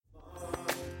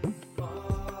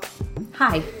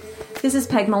Hi, this is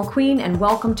Peg Mulqueen, and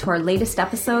welcome to our latest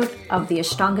episode of the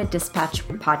Ashtanga Dispatch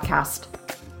podcast.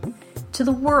 To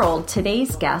the world,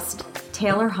 today's guest,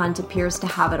 Taylor Hunt, appears to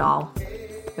have it all.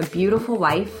 A beautiful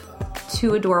wife,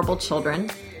 2 adorable children,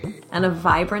 and a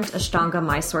vibrant Ashtanga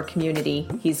Mysore community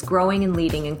he's growing and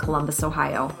leading in Columbus,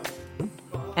 Ohio.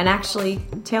 And actually,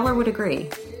 Taylor would agree.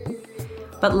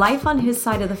 But life on his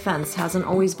side of the fence hasn't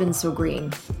always been so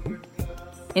green.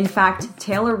 In fact,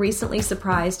 Taylor recently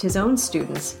surprised his own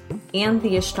students and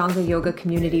the Ashtanga yoga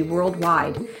community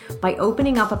worldwide by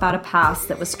opening up about a past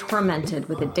that was tormented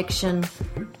with addiction,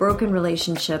 broken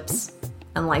relationships,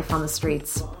 and life on the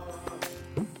streets.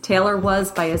 Taylor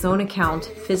was, by his own account,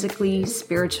 physically,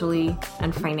 spiritually,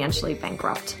 and financially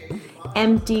bankrupt,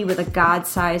 empty with a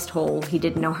God-sized hole he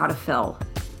didn't know how to fill,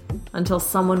 until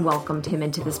someone welcomed him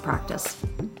into this practice.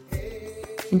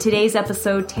 In today's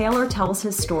episode, Taylor tells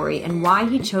his story and why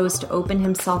he chose to open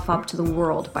himself up to the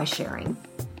world by sharing.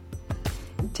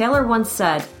 Taylor once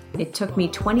said, "It took me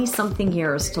 20-something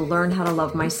years to learn how to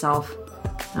love myself,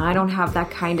 and I don't have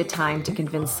that kind of time to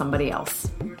convince somebody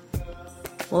else."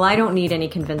 Well, I don't need any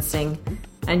convincing,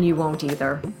 and you won't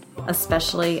either,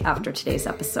 especially after today's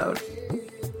episode.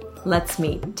 Let's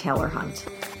meet Taylor Hunt.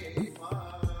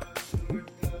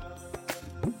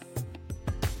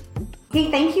 Hey,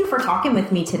 thank you for talking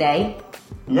with me today.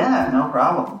 Yeah, no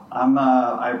problem.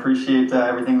 I appreciate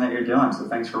everything that you're doing, so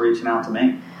thanks for reaching out to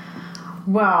me.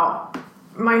 Well,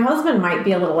 my husband might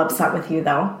be a little upset with you,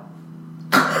 though.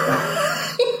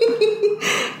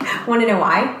 Want to know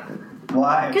why?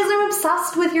 Why? Because I'm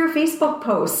obsessed with your Facebook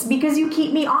posts, because you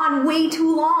keep me on way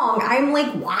too long. I'm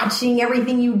like watching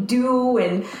everything you do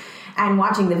and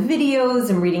watching the videos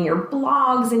and reading your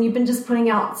blogs, and you've been just putting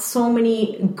out so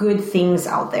many good things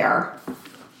out there.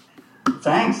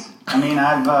 Thanks. I mean,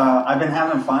 I've been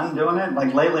having fun doing it.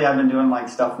 Like lately, I've been doing like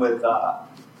stuff with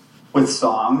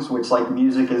songs, which like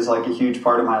music is like a huge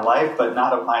part of my life, but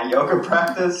not of my yoga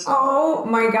practice. Oh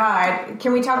my God!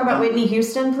 Can we talk about Whitney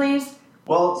Houston, please?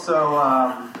 Well, so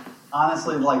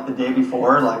honestly, like the day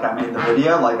before, like I made the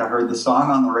video, like I heard the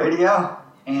song on the radio,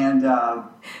 and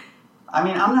I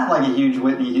mean, I'm not like a huge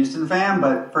Whitney Houston fan,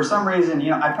 but for some reason,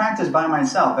 I practice by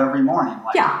myself every morning,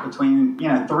 like between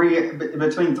 3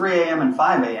 a.m. and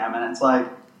 5 a.m. And it's like,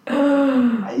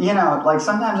 like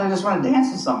sometimes I just want to dance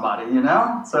with somebody,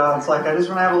 So it's like I just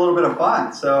want to have a little bit of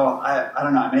fun. So I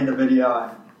don't know. I made the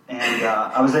video and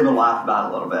I was able to laugh about it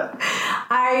a little bit.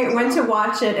 I went to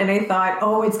watch it and I thought,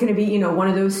 oh, it's going to be, one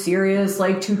of those serious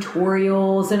like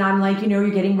tutorials. And I'm like, you're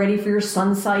getting ready for your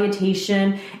sun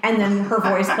salutation. And then her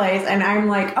voice plays and I'm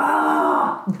like,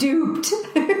 duped.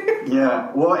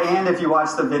 Yeah. Well, and if you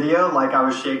watch the video, like I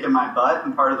was shaking my butt.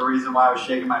 And part of the reason why I was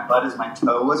shaking my butt is my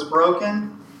toe was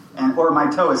broken. Or my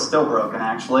toe is still broken,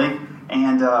 actually.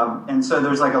 And so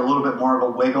there's like a little bit more of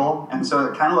a wiggle. And so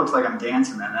it kind of looks like I'm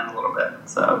dancing in it a little bit.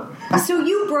 So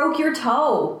you broke your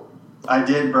toe. I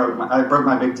broke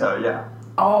my big toe, yeah.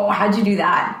 Oh, how'd you do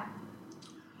that?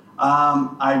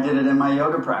 I did it in my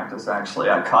yoga practice, actually.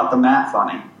 I caught the mat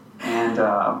funny. And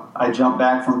I jumped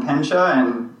back from Pincha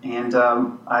and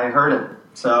I hurt it.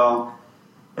 So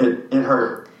it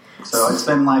hurt. So it's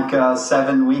been like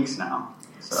 7 weeks now.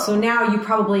 So now you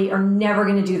probably are never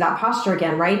going to do that posture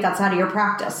again, right? That's out of your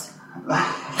practice.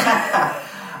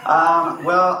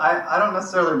 Well, I don't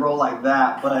necessarily roll like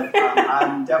that, but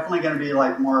I'm definitely going to be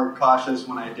like more cautious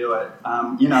when I do it.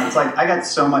 It's like I got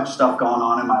so much stuff going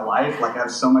on in my life. Like I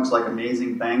have so much like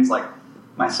amazing things. Like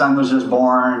my son was just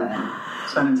born and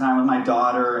spending time with my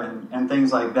daughter and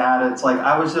things like that. It's like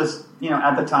I was just,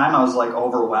 at the time I was like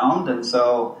overwhelmed. And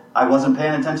so I wasn't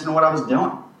paying attention to what I was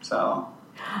doing. So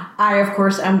I, of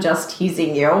course, am just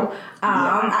teasing you.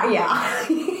 Yeah.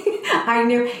 I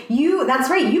knew you. That's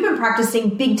right. You've been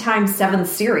practicing big time 7th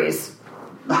series.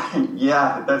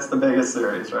 Yeah, that's the biggest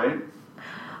series, right?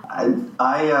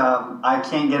 I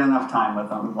can't get enough time with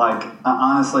them. Like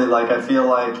honestly, like I feel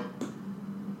like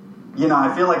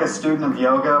a student of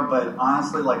yoga, but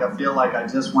honestly, like I feel like I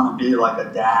just want to be like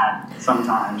a dad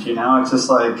sometimes. It's just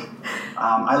like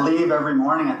I leave every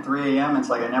morning at 3 a.m. It's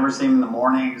like I never see him in the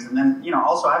mornings, and then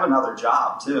also I have another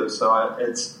job too, so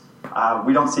it's.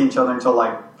 We don't see each other until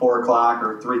like 4 o'clock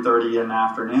or 3:30 in the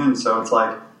afternoon. So it's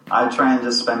like I try and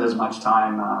just spend as much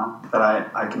time that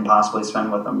I can possibly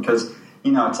spend with them because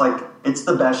it's like it's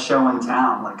the best show in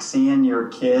town. Like seeing your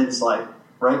kids like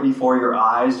right before your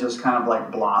eyes just kind of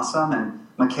like blossom, and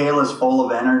Michaela's full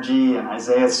of energy, and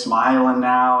Isaiah's smiling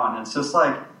now, and it's just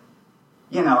like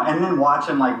and then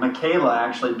watching like Michaela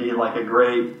actually be like a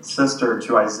great sister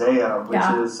to Isaiah, which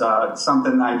is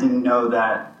something I didn't know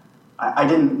that. I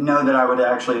didn't know that I would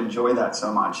actually enjoy that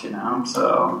so much,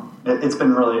 So it's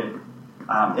been really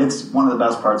it's one of the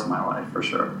best parts of my life for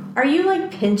sure. Are you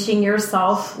like pinching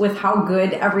yourself with how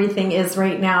good everything is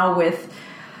right now with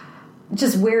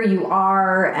just where you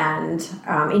are and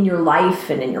in your life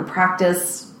and in your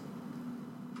practice?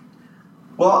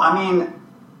 Well, I mean,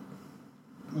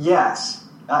 yes,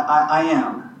 I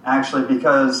am actually,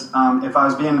 because if I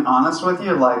was being honest with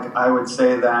you, like I would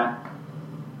say that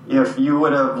if you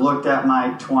would have looked at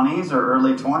my 20s or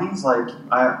early 20s, like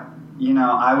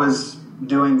I was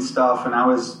doing stuff and I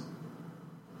was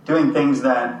doing things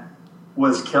that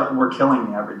were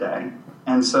killing me every day.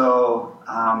 And so,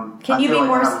 can you be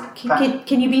more?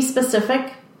 Can you be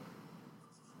specific?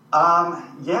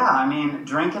 Yeah, I mean,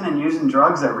 drinking and using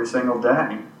drugs every single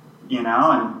day,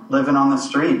 and living on the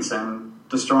streets and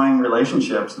destroying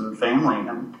relationships and family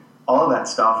and all of that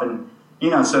stuff. And,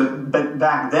 but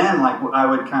back then, like, I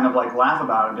would kind of like laugh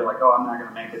about it and be like, oh, I'm not going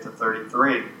to make it to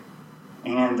 33.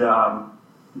 And,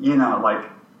 like,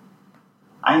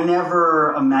 I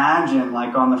never imagined,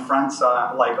 like, on the front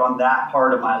side, like, on that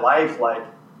part of my life, like,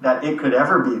 that it could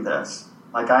ever be this.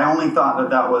 Like, I only thought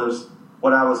that was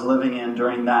what I was living in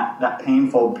during that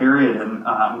painful period. And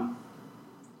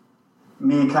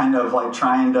me kind of, like,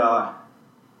 trying to,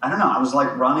 I don't know, I was,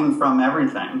 like, running from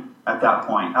everything at that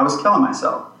point. I was killing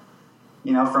myself,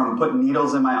 from putting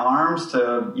needles in my arms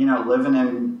to, living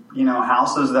in,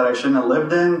 houses that I shouldn't have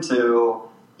lived in to,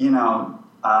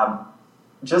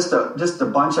 just a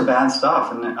bunch of bad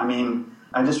stuff. And I mean,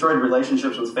 I destroyed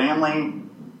relationships with family.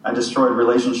 I destroyed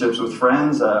relationships with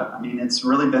friends. I mean, it's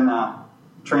really been a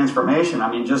transformation.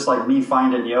 I mean, just like me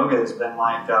finding yoga has been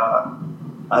like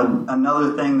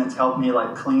another thing that's helped me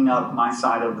like clean up my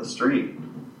side of the street.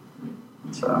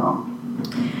 So,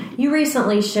 you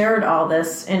recently shared all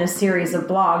this in a series of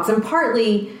blogs, and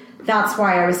partly that's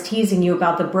why I was teasing you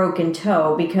about the broken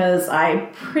toe, because I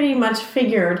pretty much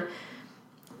figured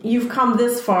you've come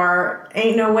this far.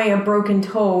 Ain't no way a broken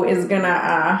toe is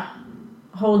gonna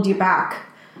hold you back.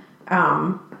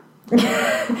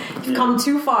 You've come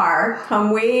too far.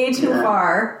 Come way too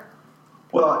far.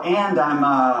 Well, and I'm,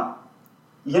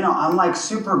 I'm like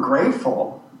super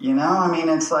grateful. I mean,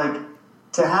 it's like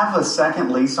to have a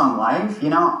second lease on life.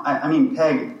 I mean,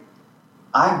 Peg,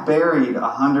 I buried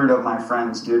 100 of my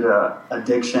friends due to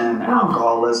addiction and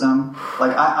alcoholism.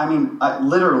 Like, I mean,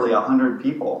 literally 100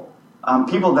 people.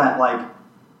 People that, like,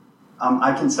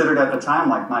 I considered at the time,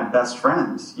 like, my best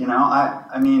friends,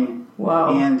 I mean,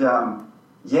 wow. And,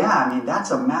 I mean,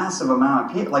 that's a massive amount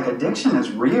of people. Like, addiction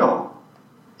is real.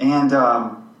 And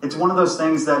it's one of those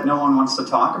things that no one wants to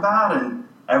talk about, and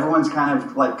everyone's kind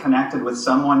of, like, connected with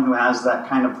someone who has that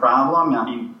kind of problem. I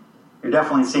mean, you're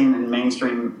definitely seeing it in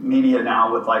mainstream media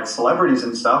now with, like, celebrities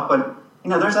and stuff, but,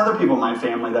 there's other people in my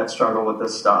family that struggle with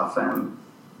this stuff, and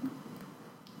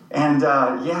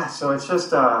so it's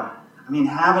just, I mean,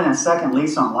 having a second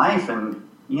lease on life and,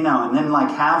 and then, like,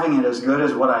 having it as good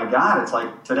as what I got. It's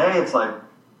like, today it's like,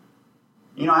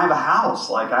 I have a house,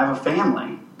 like, I have a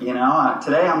family,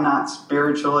 Today I'm not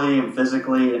spiritually and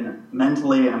physically and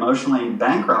mentally and emotionally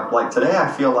bankrupt. Like, today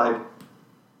I feel like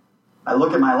I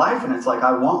look at my life and it's like,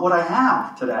 I want what I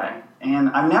have today. And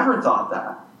I've never thought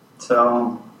that.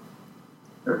 So,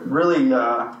 really,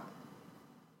 I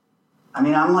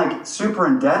mean, I'm like super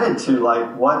indebted to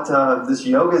like what this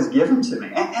yoga has given to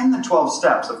me, and the 12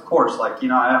 steps, of course. Like,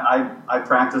 I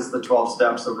practice the 12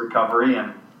 steps of recovery,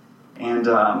 and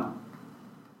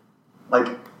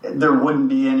like there wouldn't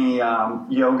be any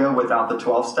yoga without the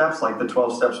 12 steps. Like the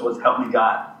 12 steps was help me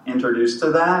got introduced to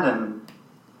that,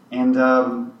 and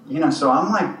so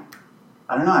I'm like,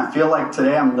 I don't know. I feel like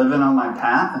today I'm living on my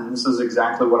path, and this is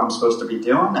exactly what I'm supposed to be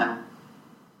doing,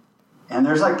 and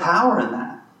there's like power in that.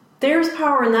 There's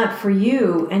power in that for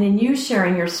you, and in you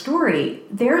sharing your story,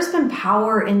 there's been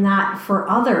power in that for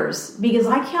others, because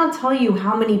I can't tell you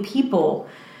how many people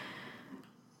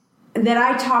that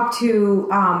I talk to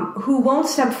who won't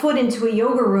step foot into a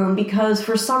yoga room because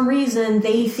for some reason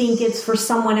they think it's for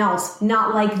someone else,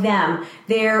 not like them.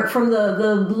 They're from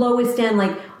the lowest end,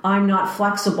 like, I'm not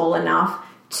flexible enough,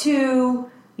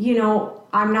 to,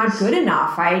 I'm not good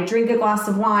enough. I drink a glass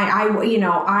of wine.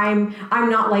 I'm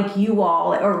not like you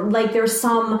all, or like there's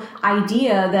some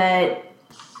idea that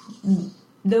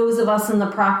those of us in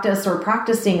the practice or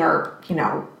practicing are,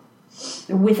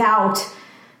 without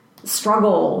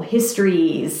struggle,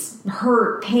 histories,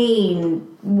 hurt, pain,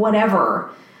 whatever.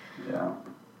 Yeah.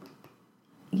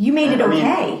 You made it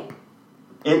okay.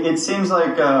 Mean, it seems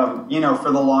like,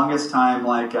 for the longest time,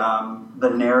 like the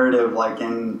narrative, like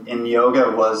in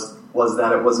yoga was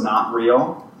that it was not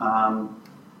real. I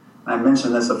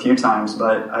mentioned this a few times,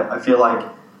 but I feel like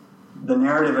the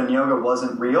narrative in yoga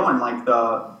wasn't real, and like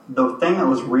the thing that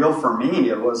was real for me,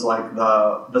 it was like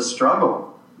the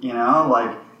struggle, you know,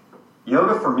 like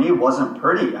yoga for me wasn't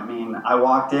pretty. I mean, I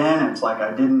walked in, it's like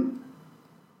I didn't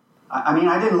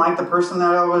like the person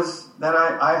that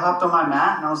I hopped on my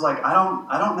mat, and I was like, I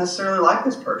don't necessarily like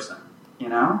this person, you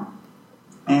know?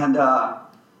 And, I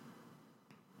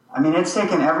mean, it's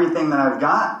taken everything that I've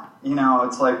got, you know,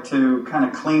 it's like to kind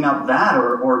of clean up that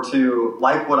or to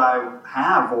like what I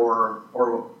have or,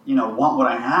 you know, want what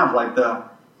I have. Like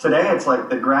today it's like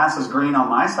the grass is green on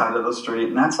my side of the street,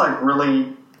 and that's like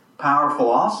really powerful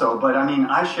also. But I mean,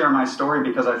 I share my story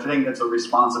because I think it's a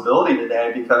responsibility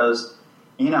today because,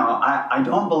 you know, I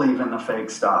don't believe in the fake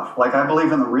stuff. Like I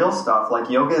believe in the real stuff. Like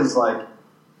yoga is like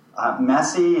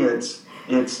messy.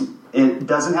 It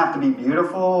doesn't have to be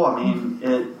beautiful. I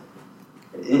mean,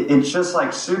 it's just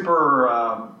like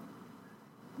super,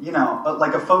 you know,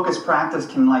 like a focused practice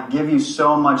can like give you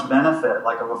so much benefit,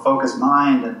 like of a focused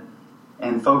mind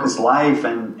and focused life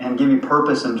and give you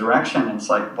purpose and direction. It's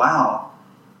like, wow,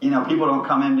 you know, people don't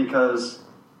come in because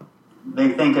they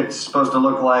think it's supposed to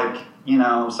look like, you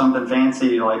know, something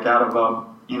fancy, like out of a,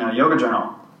 you know, yoga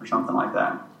journal or something like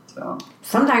that. So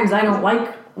sometimes I don't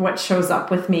like what shows up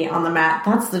with me on the mat.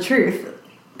 That's the truth.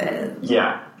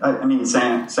 Yeah. I mean,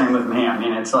 same with me. I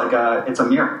mean, it's like it's a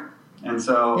mirror. And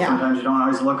so sometimes you don't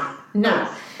always look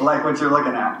like what you're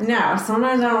looking at. No,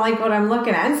 sometimes I don't like what I'm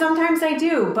looking at. And sometimes I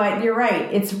do, but you're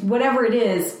right. It's whatever it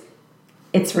is,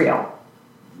 it's real.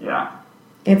 Yeah.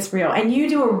 It's real. And you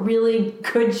do a really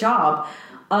good job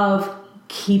of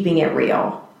keeping it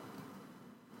real.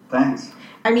 Thanks.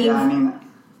 I mean,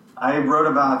 I wrote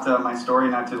about my story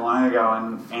not too long ago,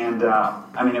 and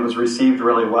I mean, it was received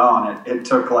really well, and it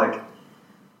took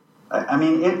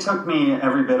it took me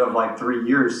every bit of like 3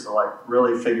 years to like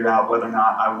really figure out whether or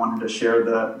not I wanted to share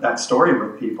that story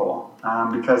with people,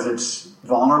 because it's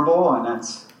vulnerable and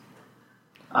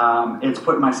it's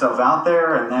putting myself out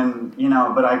there, and then, you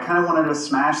know, but I kind of wanted to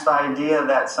smash the idea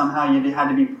that somehow you had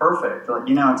to be perfect. Like,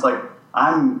 you know, it's like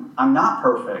I'm not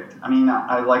perfect. I mean,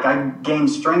 I gained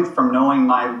strength from knowing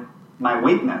my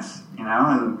weakness, you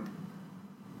know,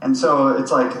 and so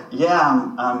it's like,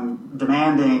 yeah, I'm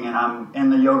demanding, and I'm in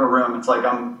the yoga room. It's like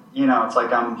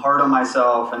I'm hard on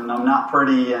myself, and I'm not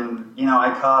pretty, and, you know,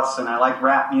 I cuss, and I like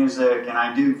rap music, and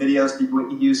I do videos to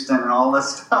Whitney Houston and all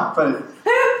this stuff. But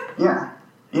yeah,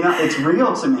 you know, it's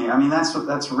real to me. I mean,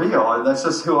 that's real. That's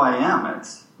just who I am.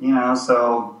 It's, you know,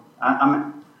 so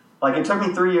I'm like, it took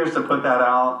me 3 years to put that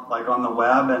out, like on the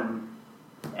web,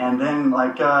 and then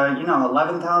like, you know,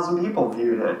 11,000 people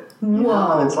viewed it. You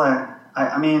Whoa. know? It's like,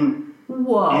 I mean,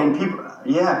 whoa. And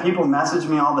people message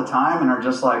me all the time and are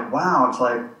just like, wow, it's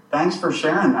like, thanks for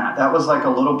sharing that. That was like a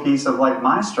little piece of like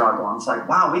my struggle. And it's like,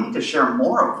 wow, we need to share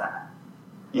more of that,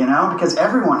 you know, because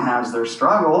everyone has their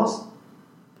struggles.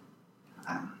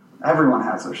 Everyone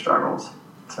has their struggles.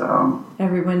 So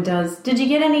everyone does. Did you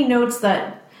get any notes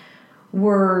that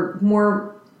were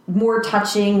more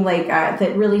touching, like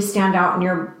that really stand out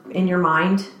in your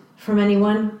mind from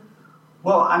anyone?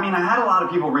 Well, I mean, I had a lot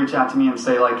of people reach out to me and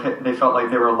say like they felt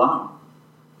like they were alone.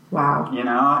 Wow. You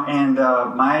know, and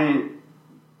I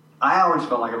always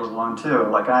felt like I was alone too.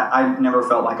 Like I never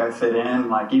felt like I fit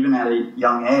in. Like even at a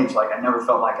young age, like I never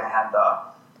felt like I had the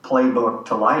playbook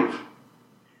to life.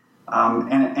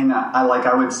 And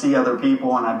I would see other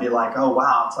people and I'd be like, oh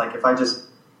wow, it's like if I just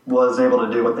was able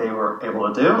to do what they were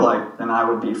able to do, like then I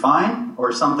would be fine.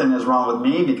 Or something is wrong with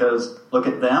me because look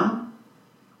at them.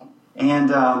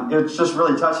 And it's just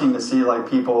really touching to see like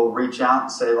people reach out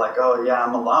and say like, oh yeah,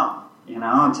 I'm alone. You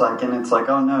know, it's like,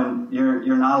 oh no,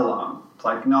 you're not alone. It's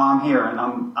like, no, I'm here and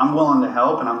I'm willing to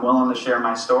help and I'm willing to share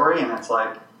my story. And it's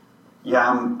like,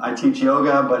 yeah, I teach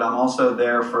yoga, but I'm also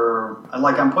there for,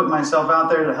 like, I'm putting myself out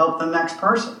there to help the next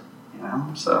person, you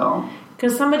know, so.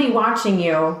 Because somebody watching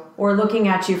you or looking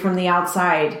at you from the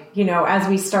outside, you know, as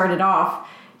we started off,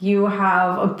 you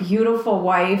have a beautiful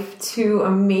wife, 2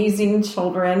 amazing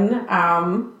children,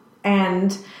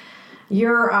 and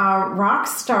you're a rock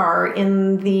star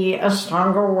in the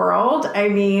Ashtanga world. I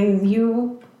mean,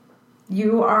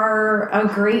 you are a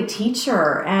great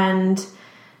teacher, and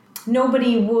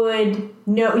nobody would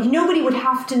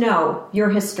have to know your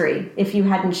history if you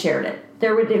hadn't shared it.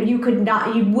 You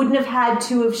wouldn't have had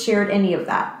to have shared any of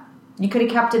that. You could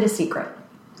have kept it a secret.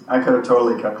 I could have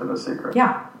totally kept it a secret.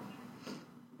 Yeah.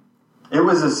 It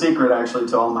was a secret, actually,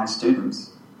 to all my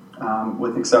students,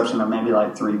 with the exception of maybe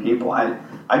like 3 people. I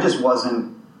just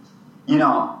wasn't, you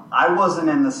know, I wasn't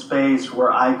in the space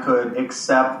where I could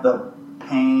accept the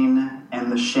pain and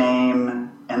the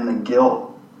shame and the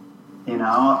guilt, you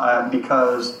know,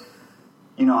 because,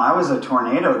 I was a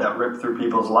tornado that ripped through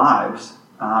people's lives.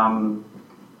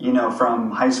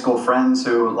 From high school friends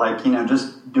who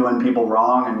just doing people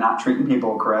wrong and not treating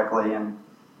people correctly, and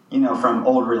from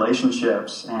old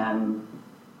relationships, and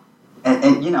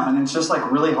it's just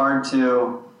like really hard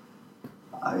to,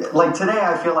 like today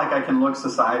I feel like I can look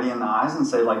society in the eyes and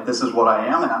say like, this is what I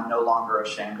am, and I'm no longer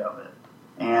ashamed of it.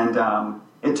 And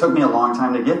it took me a long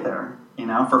time to get there.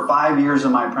 For 5 years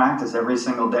of my practice, every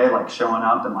single day, like showing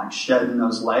up and like shedding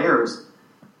those layers,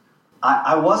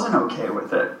 I wasn't okay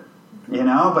with it,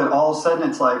 but all of a sudden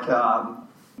it's like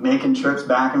making trips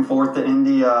back and forth to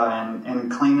India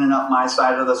and cleaning up my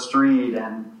side of the street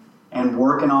and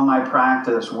working on my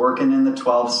practice, working in the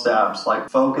 12 steps, like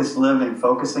focused living,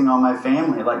 focusing on my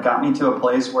family, like got me to a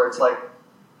place where it's like,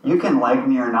 you can like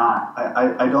me or not.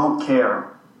 I don't care.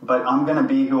 But I'm going to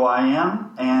be who I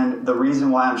am, and the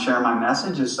reason why I'm sharing my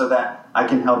message is so that I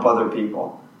can help other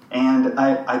people. And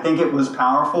I think it was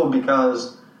powerful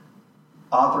because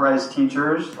authorized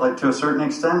teachers, like to a certain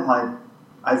extent, like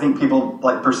I think people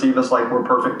like perceive us like we're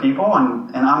perfect people,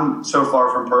 and I'm so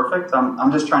far from perfect.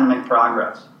 I'm just trying to make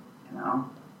progress,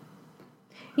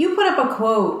 You put up a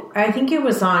quote, I think it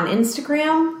was on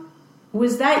Instagram.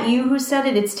 Was that you who said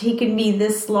it? It's taken me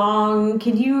this long.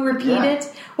 Can you repeat it?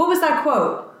 What was that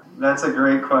quote? That's a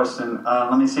great question.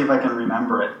 Let me see if I can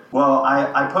remember it. Well,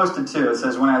 I posted too. It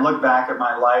says, when I look back at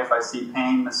my life, I see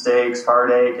pain, mistakes,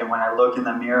 heartache, and when I look in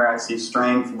the mirror, I see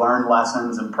strength, learned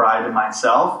lessons, and pride in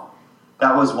myself.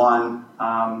 That was one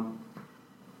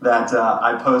that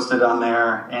I posted on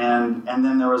there. And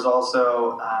then there was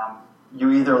also,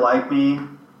 you either like me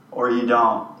or you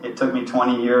don't. It took me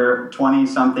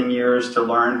 20-something years to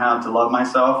learn how to love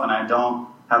myself, and I don't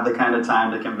have the kind of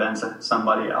time to convince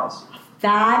somebody else.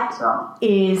 That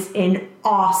is an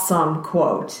awesome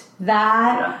quote.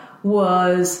 That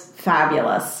was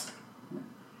fabulous.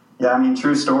 Yeah, I mean,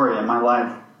 true story in my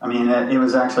life. I mean, it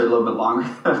was actually a little bit longer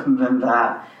than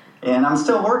that. And I'm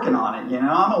still working on it,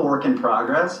 I'm a work in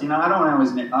progress. I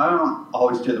don't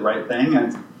always do the right thing.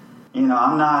 And,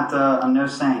 I'm no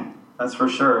saint. That's for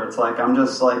sure. It's like I'm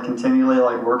just like continually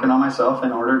like working on myself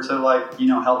in order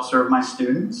to help serve my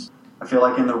students. I feel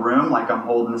like in the room, like I'm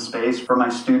holding the space for my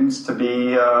students to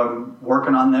be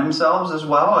working on themselves as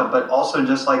well, but also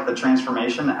just like the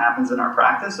transformation that happens in our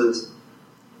practices,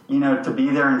 to be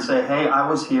there and say, hey, I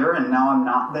was here and now I'm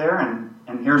not there,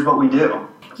 and here's what we do.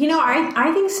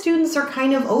 I think students are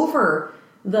kind of over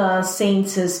the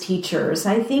saints as teachers.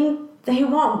 I think they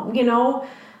want,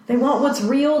 they want what's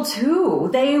real too.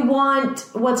 They want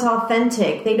what's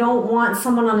authentic. They don't want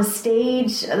someone on a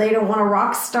stage. They don't want a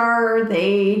rock star.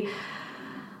 They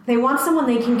want someone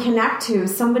they can connect to,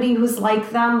 somebody who's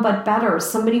like them but better,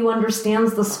 somebody who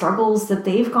understands the struggles that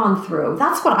they've gone through.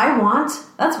 That's what I want.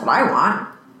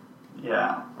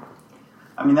 Yeah.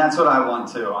 I mean, that's what I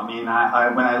want too. I mean, I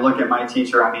when I look at my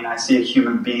teacher, I mean, I see a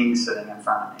human being sitting in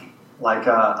front of me. Like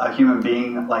a human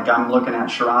being, like I'm looking at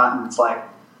Sharat, and it's like,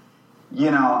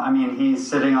 I mean, he's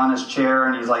sitting on his chair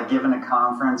and he's like giving a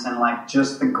conference, and like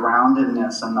just the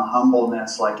groundedness and the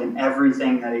humbleness, like in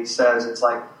everything that he says, it's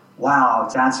like, wow,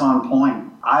 that's on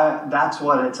point. That's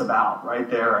what it's about right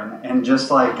there. And just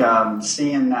like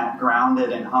seeing that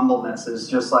grounded and humbleness is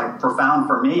just like profound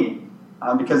for me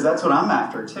because that's what I'm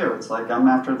after too. It's like I'm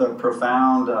after the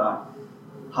profound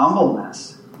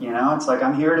humbleness. It's like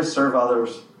I'm here to serve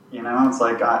others. It's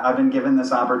like I've been given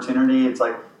this opportunity. It's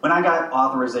like when I got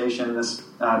authorization this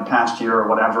past year or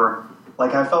whatever,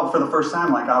 like I felt for the first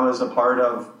time like I was a part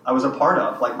of,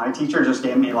 like my teacher just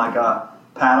gave me like a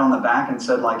pat on the back and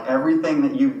said like everything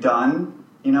that you've done,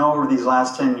 over these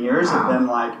last 10 years have been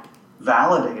like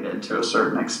validated to a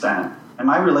certain extent. And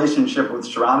my relationship with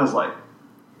Sharat is like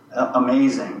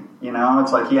amazing.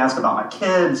 It's like he asked about my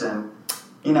kids, and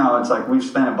it's like we've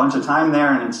spent a bunch of time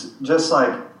there, and it's just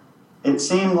like it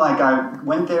seemed like I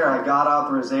went there, I got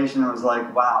authorization, and was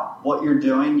like, wow, what you're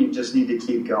doing, you just need to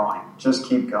keep going. Just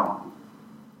keep going.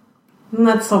 And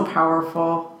that's so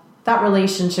powerful. That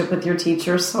relationship with your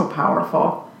teacher is so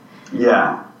powerful.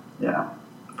 Yeah,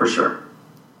 for sure.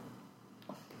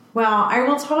 Well, I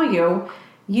will tell you,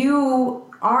 you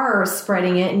are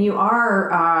spreading it and you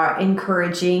are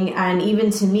encouraging. And even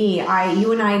to me,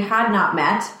 you and I had not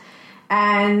met.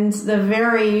 And the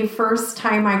very first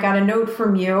time I got a note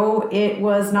from you, it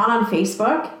was not on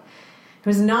Facebook. It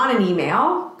was not an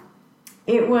email.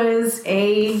 It was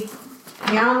a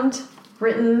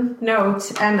handwritten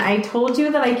note. And I told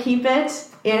you that I keep it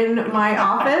in my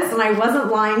office, and I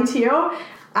wasn't lying to you.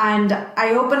 And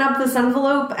I open up this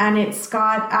envelope, and it's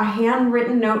got a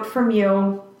handwritten note from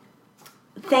you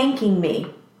thanking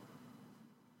me.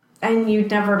 and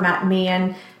you'd never met me,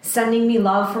 and sending me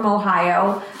love from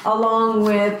Ohio, along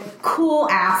with cool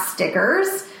ass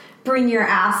stickers. Bring your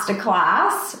ass to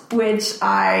class, which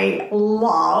I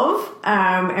love,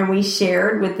 and we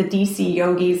shared with the DC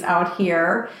yogis out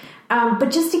here. But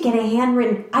just to get a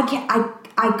handwritten,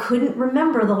 I couldn't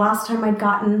remember the last time I'd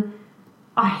gotten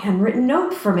a handwritten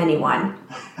note from anyone.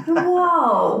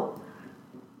 Whoa.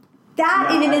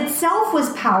 That in itself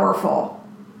was powerful.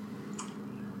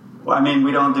 Well, I mean,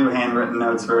 we don't do handwritten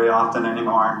notes very often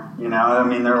anymore. You know, I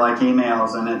mean, they're like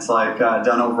emails, and it's like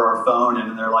done over our phone,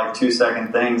 and they're like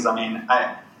 2-second things. I mean,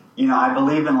 I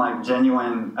believe in like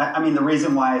genuine. I mean, the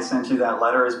reason why I sent you that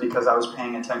letter is because I was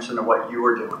paying attention to what you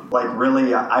were doing. Like,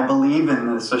 really, I believe in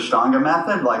the Ashtanga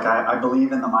method. Like, I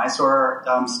believe in the Mysore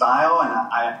style, and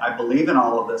I believe in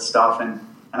all of this stuff, and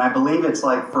I believe it's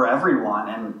like for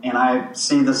everyone. And I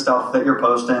see the stuff that you're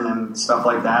posting and stuff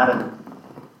like that, and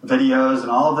videos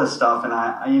and all of this stuff, and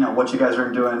I what you guys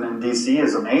are doing in DC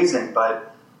is amazing,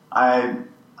 but I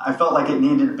felt like it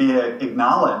needed to be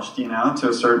acknowledged, to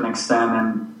a certain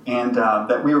extent, and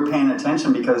that we were paying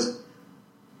attention because,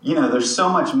 there's so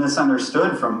much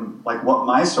misunderstood from like what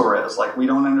Mysore is. Like, we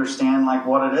don't understand like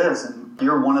what it is, and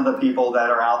you're one of the people that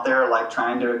are out there like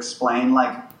trying to explain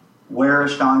like where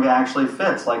Ashtanga actually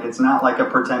fits. Like, it's not like a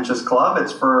pretentious club.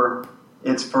 It's for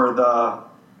the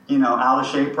out of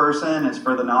shape person. It's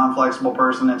for the non-flexible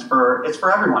person. It's for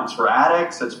everyone. It's for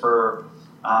addicts. It's for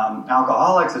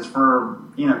alcoholics. It's for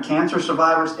cancer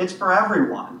survivors. It's for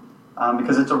everyone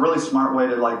because it's a really smart way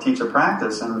to like teach a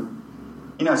practice. And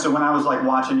so when I was like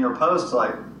watching your posts,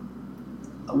 like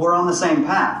we're on the same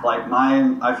path. Like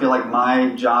I feel like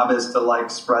my job is to like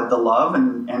spread the love,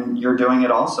 and you're doing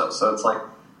it also. So it's like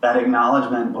that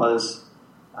acknowledgement was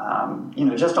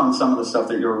just on some of the stuff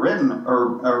that you were written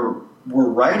or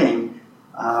were writing,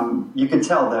 you could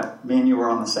tell that me and you were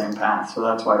on the same path, so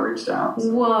that's why I reached out.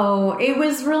 Whoa, it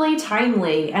was really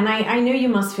timely, and I know you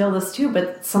must feel this too,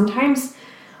 but sometimes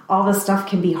all this stuff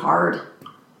can be hard,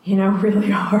 really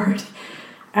hard,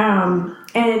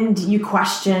 and you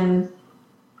question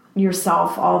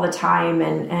yourself all the time,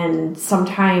 and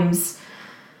sometimes,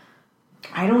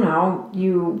 I don't know,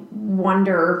 you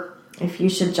wonder if you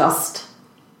should just,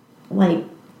 like,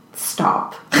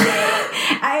 stop.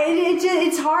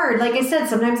 It's hard. Like I said,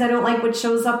 sometimes I don't like what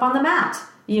shows up on the mat,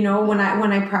 when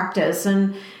I practice,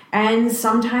 and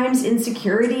sometimes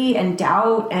insecurity and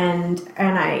doubt and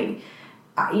I,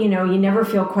 you never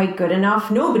feel quite good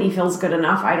enough. Nobody feels good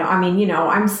enough.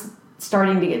 I'm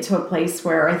starting to get to a place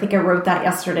where I think I wrote that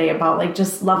yesterday about like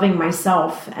just loving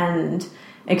myself and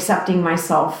accepting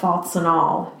myself, faults and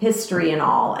all, history and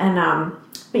all. And,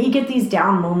 but you get these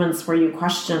down moments where you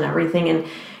question everything, and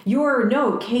your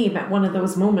note came at one of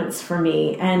those moments for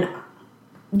me, and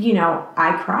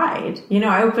I cried.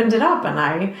 I opened it up and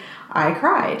I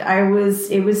cried.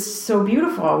 It was so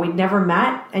beautiful. We'd never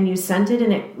met, and you sent it,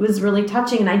 and it was really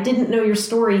touching. And I didn't know your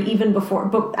story even before,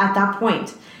 but at that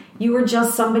point, you were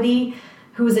just somebody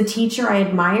who was a teacher I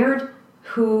admired,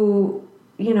 who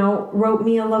wrote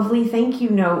me a lovely thank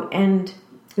you note, and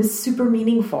it was super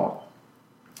meaningful.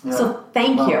 Yeah. So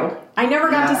thank you. I never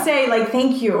got to say like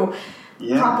thank you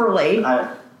properly.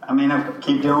 I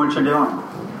keep doing what you're doing.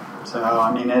 So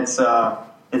I mean, it's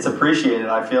appreciated.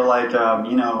 I feel like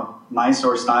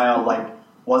Mysore style like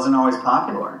wasn't always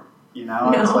popular.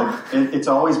 No. It's like it's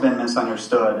always been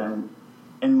misunderstood, and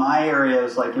in my area,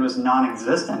 it's like it was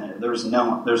non-existent. There's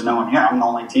no one here. I'm the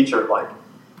only teacher.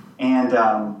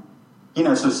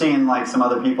 So seeing like some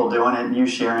other people doing it and you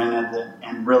sharing it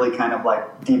and really kind of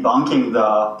like debunking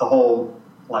the whole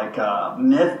like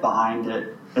myth behind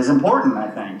it is important, I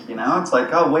think. It's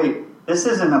like, oh wait, this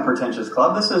isn't a pretentious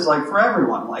club. This is like for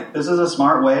everyone. Like this is a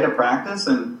smart way to practice,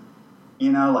 and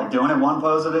like doing it one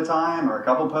pose at a time or a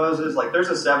couple poses. Like there's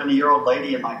a 70-year-old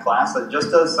lady in my class that just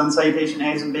does sun salutation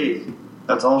A's and B's.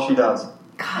 That's all she does.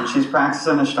 And she's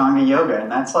practicing Ashtanga yoga,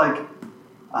 and that's like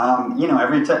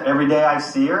every day I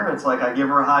see her, it's like I give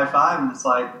her a high five, and it's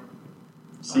like,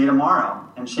 see you tomorrow.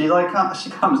 And she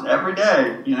comes every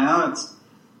day. It's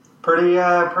pretty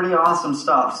awesome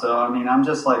stuff. So I mean, I'm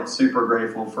just like super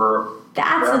grateful for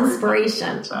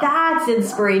inspiration. So, that's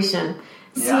inspiration.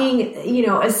 Yeah. Seeing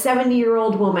a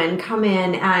 70-year-old woman come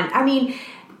in, and I mean,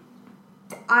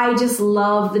 I just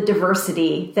love the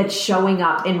diversity that's showing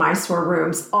up in Mysore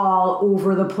rooms all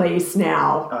over the place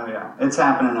now. Oh yeah, it's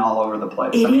happening all over the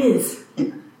place. It is.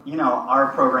 Our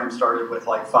program started with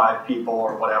like 5 people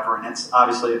or whatever, and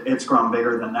it's grown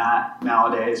bigger than that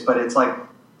nowadays. But it's like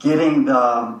getting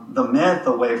the myth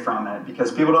away from it,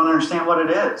 because people don't understand what it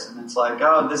is, and it's like,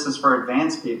 oh, this is for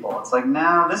advanced people. It's like,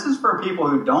 no, this is for people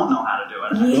who don't know how to do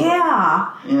it.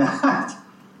 Yeah. Yeah.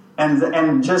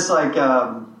 and just like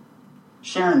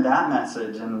sharing that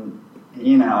message, and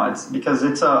it's because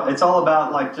it's all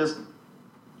about like just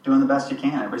doing the best you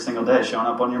can every single day, showing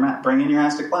up on your mat, bringing your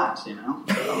ass to class. So.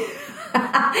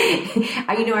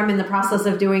 I'm in the process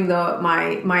of doing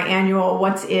my annual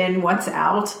what's in, what's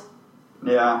out.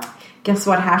 Yeah. Guess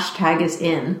what hashtag is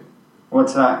in?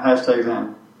 What's that hashtag's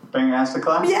in? Bring your ass to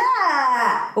class?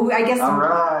 Yeah! Oh, I guess. All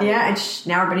right. Yeah,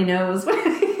 now everybody knows.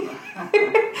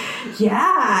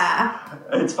 Yeah.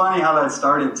 It's funny how that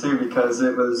started, too, because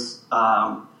it was,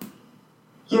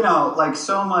 like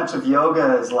so much of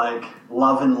yoga is like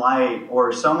love and light,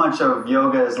 or so much of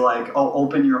yoga is like,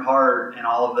 open your heart and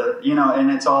all of the, and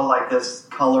it's all like this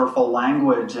colorful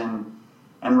language.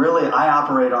 And really, I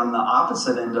operate on the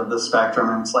opposite end of the spectrum.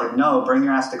 And it's like, no, bring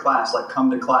your ass to class. Like, come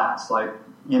to class. Like,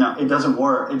 it doesn't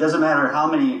work. It doesn't matter how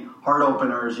many heart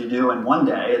openers you do in one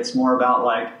day. It's more about,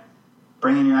 like,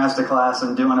 bringing your ass to class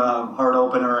and doing a heart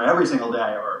opener every single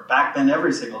day, or back then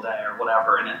every single day, or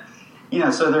whatever. And it,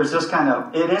 so there's just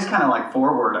it is kind of like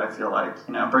forward, I feel like,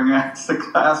 bring your ass to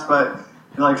class. But,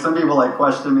 like, some people, like,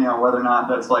 question me on whether or not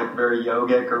that's, like, very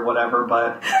yogic or whatever.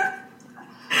 But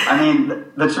I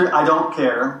mean, the truth, I don't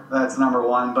care. That's number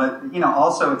one. But,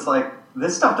 also it's like,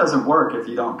 this stuff doesn't work if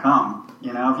you don't come.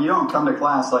 If you don't come to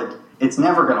class, like, it's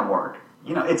never going to work.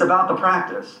 It's about the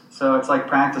practice. So it's like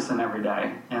practicing every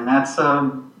day. And that's,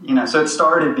 so it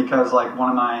started because, like, one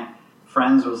of my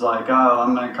friends was like, oh,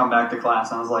 I'm going to come back to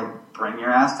class. And I was like, bring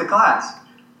your ass to class.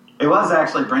 It was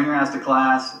actually bring your ass to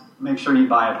class, make sure you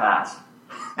buy a pass.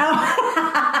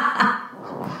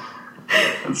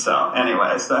 And so,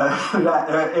 anyways,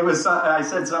 it was. I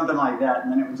said something like that,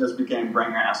 and then it just became bring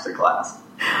your ass to class.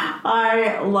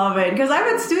 I love it, because I've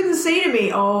had students say to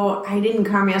me, "Oh, I didn't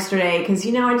come yesterday because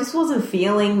I just wasn't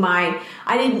feeling I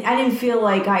didn't feel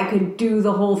like I could do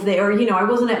the whole thing, or I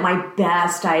wasn't at my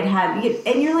best.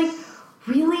 And you're like,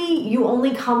 really? You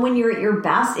only come when you're at your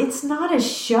best? It's not a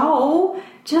show.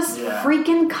 Just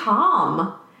freaking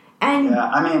come." And yeah,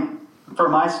 I mean, for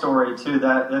my story, too,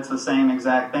 that's the same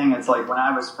exact thing. It's like when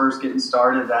I was first getting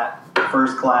started, that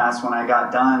first class, when I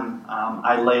got done,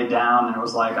 I laid down and it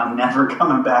was like, I'm never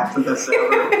coming back to this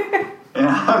ever.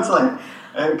 It's like,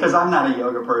 because I'm not a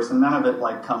yoga person, none of it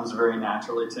like comes very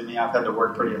naturally to me. I've had to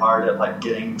work pretty hard at like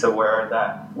getting to where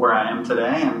I am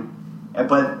today.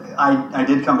 But I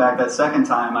did come back that second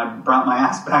time. I brought my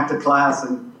ass back to class,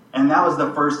 and that was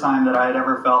the first time that I had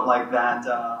ever felt like that.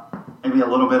 Maybe a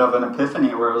little bit of an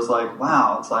epiphany where it was like,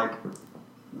 wow, it's like,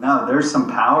 no, there's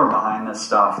some power behind this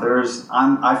stuff.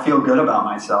 I feel good about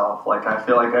myself. Like, I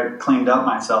feel like I cleaned up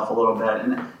myself a little bit.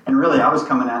 And really, I was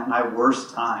coming at my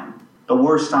worst time. The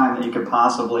worst time that you could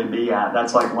possibly be at.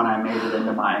 That's like when I made it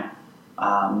into my,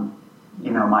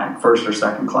 my first or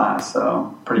second class.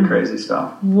 So, pretty crazy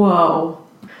stuff. Whoa.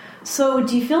 So,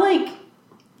 do you feel like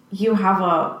you have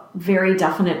a very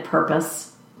definite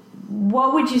purpose?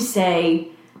 What would you say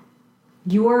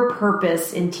your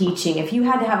purpose in teaching, if you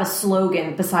had to have a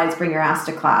slogan besides bring your ass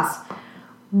to class,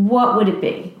 what would it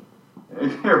be?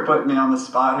 You're putting me on the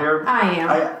spot here. I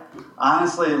am.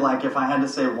 Honestly, like, if I had to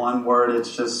say one word,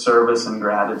 it's just service and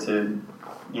gratitude.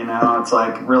 It's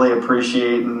like really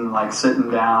appreciating, like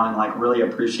sitting down and like really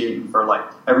appreciating for like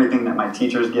everything that my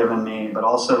teacher's given me, but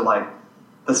also like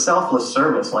the selfless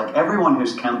service. Like everyone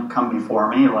who's come before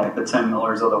me, like the Tim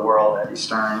Millers of the world, Eddie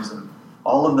Stearns, and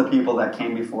all of the people that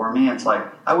came before me, it's like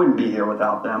I wouldn't be here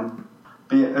without them.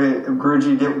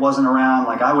 Guruji wasn't around,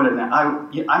 like I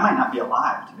might not be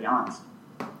alive, to be honest.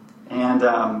 And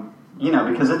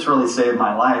because it's really saved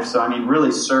my life. So I mean,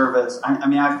 really service.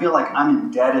 I feel like I'm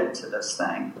indebted to this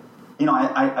thing.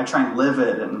 I try and live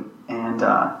it and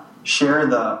share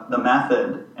the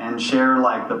method and share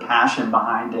like the passion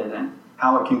behind it and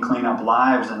how it can clean up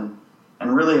lives and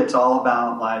really it's all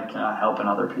about like helping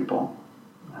other people.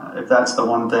 If that's the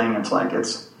one thing, it's like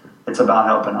it's about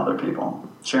helping other people,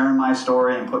 sharing my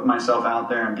story and putting myself out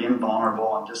there and being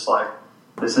vulnerable and just like,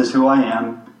 this is who I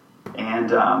am,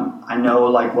 and I know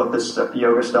like what this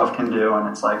yoga stuff can do, and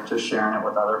it's like just sharing it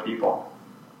with other people.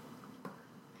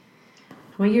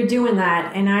 Well, you're doing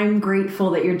that, and I'm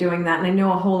grateful that you're doing that, and I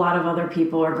know a whole lot of other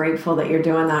people are grateful that you're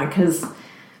doing that because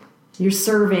you're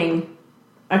serving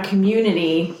a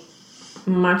community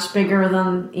much bigger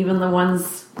than even the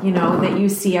ones, that you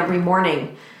see every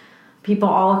morning. People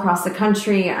all across the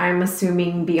country, I'm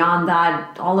assuming beyond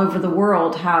that, all over the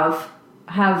world have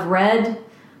read,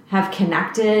 have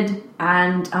connected,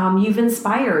 and you've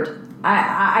inspired.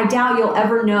 I doubt you'll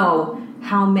ever know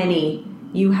how many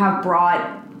you have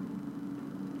brought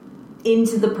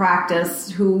into the practice,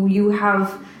 who you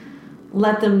have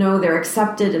let them know they're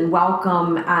accepted and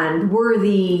welcome and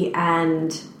worthy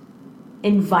and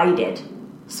invited.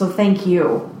 So thank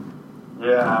you.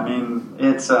 Yeah, I mean,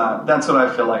 it's that's what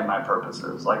I feel like my purpose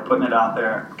is, like putting it out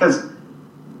there. Because,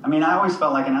 I mean, I always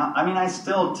felt like I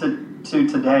still to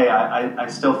today, I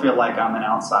still feel like I'm an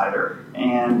outsider,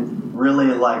 and really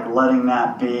like letting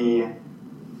that be,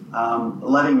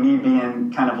 letting me be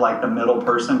in kind of like the middle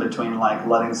person between like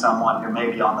letting someone who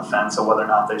may be on the fence of whether or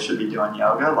not they should be doing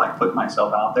yoga, like put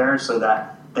myself out there so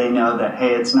that they know that,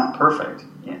 hey, it's not perfect.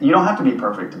 You don't have to be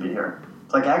perfect to be here.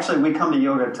 It's like, actually, we come to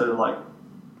yoga to like,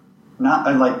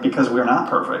 not like because we're not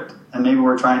perfect, and maybe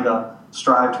we're trying to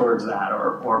strive towards that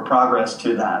or progress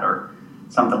to that or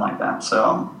something like that.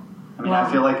 So, I mean, I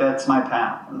feel like that's my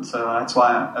path, and so that's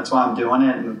why I'm doing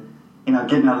it, and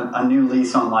getting a new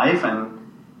lease on life, and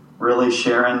really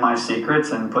sharing my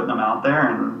secrets and putting them out there,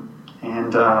 and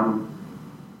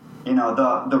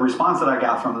the response that I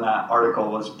got from that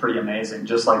article was pretty amazing.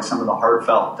 Just like some of the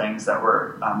heartfelt things that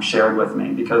were shared with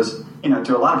me, because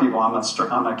to a lot of people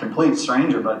I'm a complete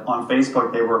stranger, but on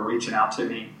Facebook they were reaching out to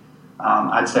me.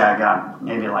 I'd say I got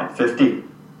maybe like 50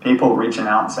 people reaching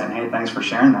out and saying, "Hey, thanks for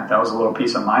sharing that. That was a little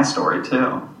piece of my story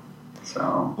too."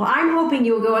 So, well, I'm hoping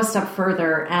you'll go a step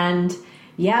further, and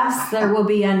yes, there will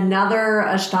be another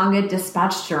Ashtanga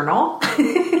Dispatch journal.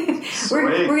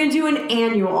 We're going to do an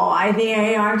annual. I think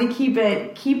I have to keep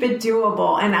it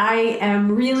doable, and I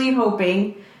am really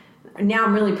hoping. Now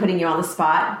I'm really putting you on the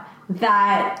spot,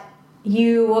 that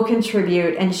you will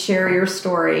contribute and share your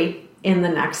story in the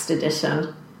next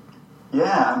edition.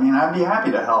 Yeah, I mean, I'd be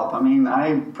happy to help. I mean, I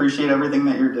appreciate everything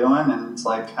that you're doing, and it's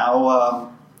like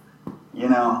how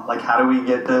how do we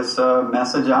get this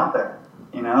message out there?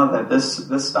 That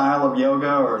this style of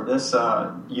yoga or this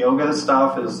yoga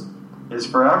stuff is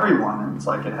for everyone, and it's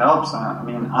like it helps. So I'd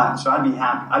be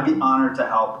happy. I'd be honored to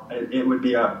help. It would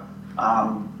be I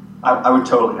would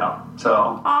totally help.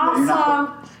 So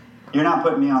awesome. You're not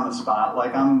putting me on the spot.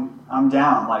 Like I'm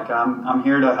down. Like I'm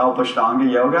here to help Ashtanga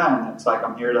yoga, and it's like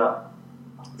I'm here to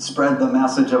spread the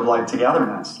message of like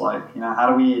togetherness. Like how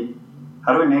do we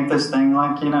make this thing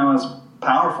like as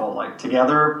powerful? Like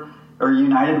together or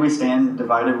united we stand,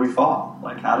 divided we fall.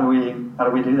 Like how do we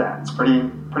do that? It's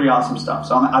pretty awesome stuff.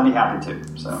 So I'd be happy to.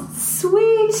 So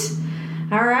sweet.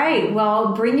 All right.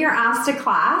 Well, bring your ass to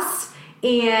class.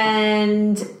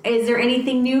 And is there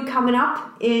anything new coming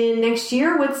up in next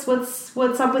year? What's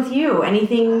up with you?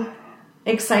 Anything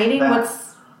exciting?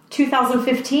 What's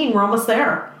 2015? We're almost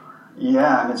there.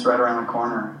 Yeah, and it's right around the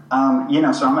corner. So I'm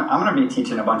going to be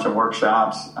teaching a bunch of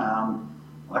workshops.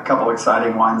 A couple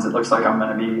exciting ones. It looks like I'm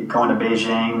going to be going to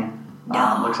Beijing.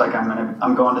 Looks like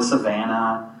I'm going to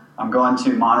Savannah. I'm going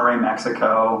to Monterrey,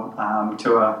 Mexico.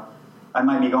 I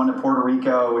might be going to Puerto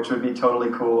Rico, which would be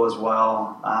totally cool as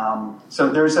well. So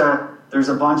there's a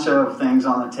bunch of things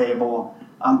on the table.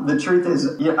 The truth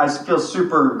is, I feel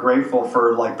super grateful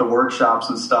for like the workshops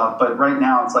and stuff. But right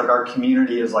now, it's like our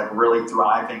community is like really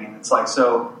thriving, and it's like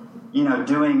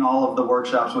doing all of the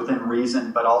workshops within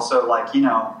reason, but also like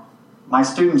my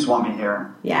students want me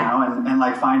here. Yeah. And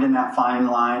like finding that fine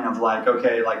line of like,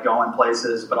 okay, like going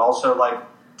places, but also like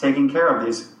taking care of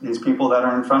these people that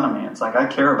are in front of me. It's like I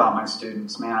care about my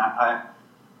students, man. I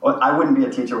wouldn't be a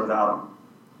teacher without them.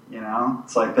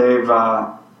 It's like they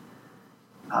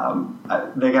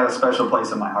got a special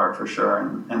place in my heart for sure.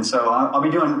 And so I'll be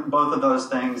doing both of those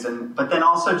things, but then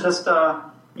also just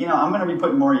I'm going to be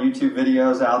putting more YouTube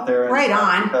videos out there. And right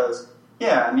on. Because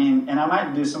and I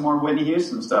might do some more Whitney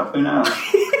Houston stuff. Who knows?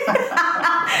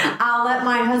 I'll let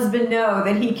my husband know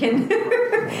that he can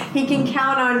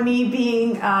count on me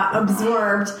being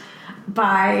absorbed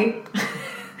by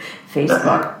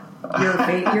Facebook,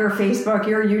 your Facebook,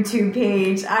 your YouTube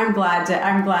page. I'm glad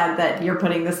that you're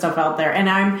putting this stuff out there, and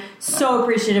I'm so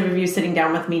appreciative of you sitting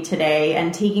down with me today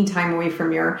and taking time away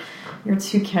from your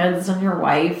two kids and your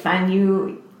wife, and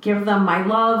you give them my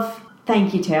love.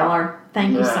 Thank you, Taylor.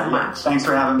 Thank you so much. Thanks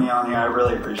for having me on here. I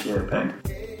really appreciate it, Peg.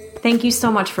 Thank you so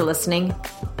much for listening.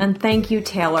 And thank you,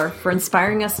 Taylor, for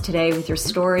inspiring us today with your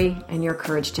story and your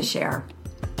courage to share.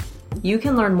 You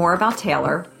can learn more about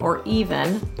Taylor, or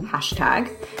even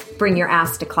 #bring your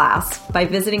ass to class, by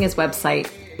visiting his website,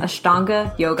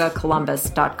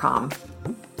 ashtangayogacolumbus.com.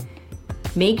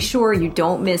 Make sure you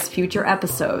don't miss future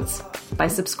episodes by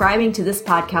subscribing to this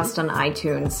podcast on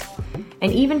iTunes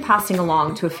and even passing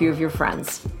along to a few of your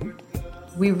friends.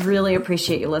 We really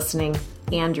appreciate you listening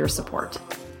and your support.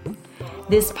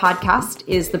 This podcast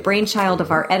is the brainchild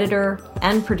of our editor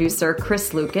and producer,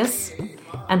 Chris Lucas,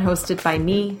 and hosted by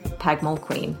me, Peg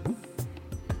Mulqueen.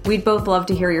 We'd both love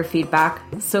to hear your feedback,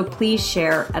 so please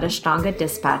share at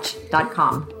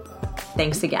ashtangadispatch.com.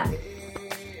 Thanks again.